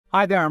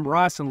Hi there, I'm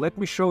Russ, and let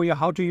me show you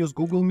how to use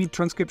Google Meet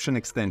transcription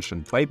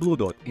extension by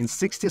Bluedot in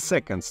 60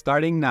 seconds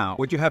starting now.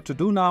 What you have to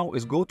do now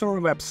is go to our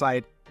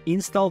website,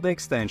 install the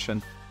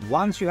extension.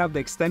 Once you have the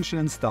extension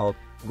installed,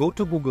 go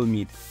to Google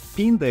Meet,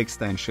 pin the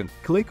extension,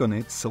 click on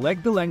it,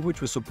 select the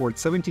language. We support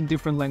 17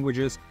 different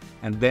languages,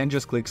 and then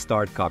just click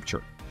Start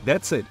Capture.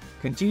 That's it.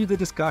 Continue the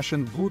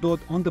discussion. Bluedot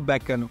on the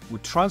backend will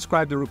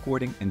transcribe the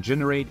recording and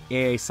generate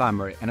AI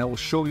summary, and I will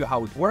show you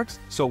how it works.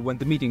 So when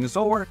the meeting is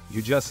over,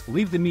 you just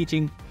leave the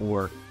meeting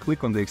or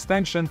click on the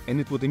extension, and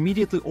it would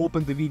immediately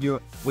open the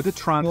video with the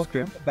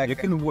transcript. You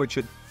can watch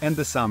it and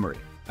the summary.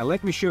 And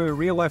let me show you a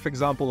real-life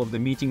example of the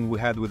meeting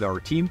we had with our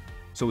team.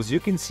 So as you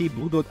can see,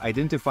 Bluedot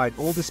identified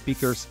all the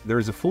speakers. There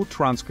is a full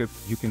transcript.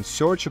 You can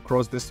search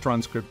across this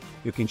transcript.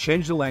 You can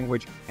change the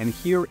language and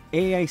hear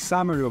AI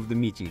summary of the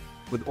meeting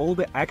with all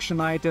the action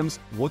items,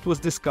 what was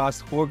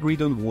discussed, who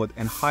agreed on what,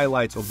 and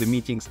highlights of the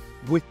meetings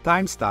with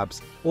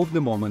timestamps of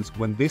the moments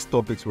when these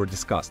topics were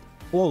discussed.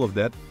 All of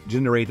that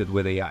generated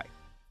with AI.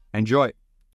 Enjoy!